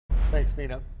Thanks,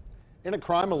 Nina. In a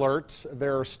crime alert,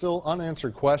 there are still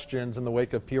unanswered questions in the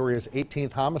wake of Peoria's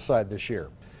 18th homicide this year.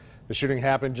 The shooting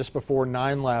happened just before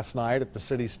 9 last night at the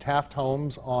city's Taft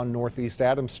Homes on Northeast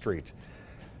Adams Street.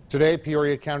 Today,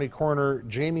 Peoria County Coroner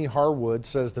Jamie Harwood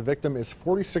says the victim is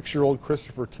 46-year-old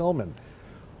Christopher Tillman.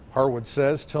 Harwood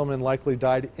says Tillman likely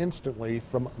died instantly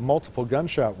from multiple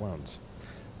gunshot wounds.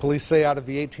 Police say out of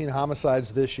the 18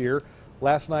 homicides this year,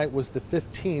 last night was the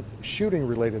 15th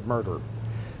shooting-related murder.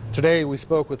 Today, we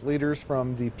spoke with leaders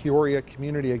from the Peoria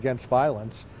Community Against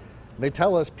Violence. They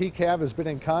tell us PCAV has been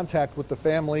in contact with the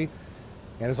family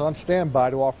and is on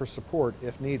standby to offer support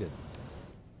if needed.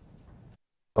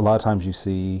 A lot of times you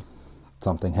see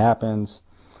something happens,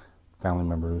 family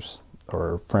members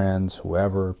or friends,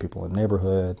 whoever, people in the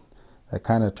neighborhood, that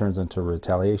kind of turns into a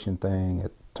retaliation thing.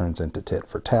 It turns into tit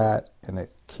for tat, and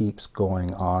it keeps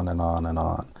going on and on and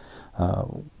on.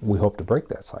 We hope to break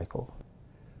that cycle.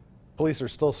 Police are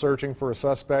still searching for a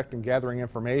suspect and gathering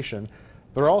information.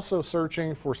 They're also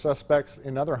searching for suspects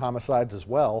in other homicides as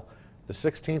well. The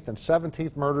 16th and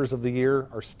 17th murders of the year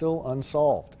are still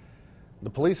unsolved. The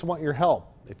police want your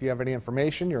help. If you have any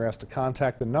information, you're asked to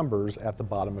contact the numbers at the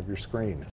bottom of your screen.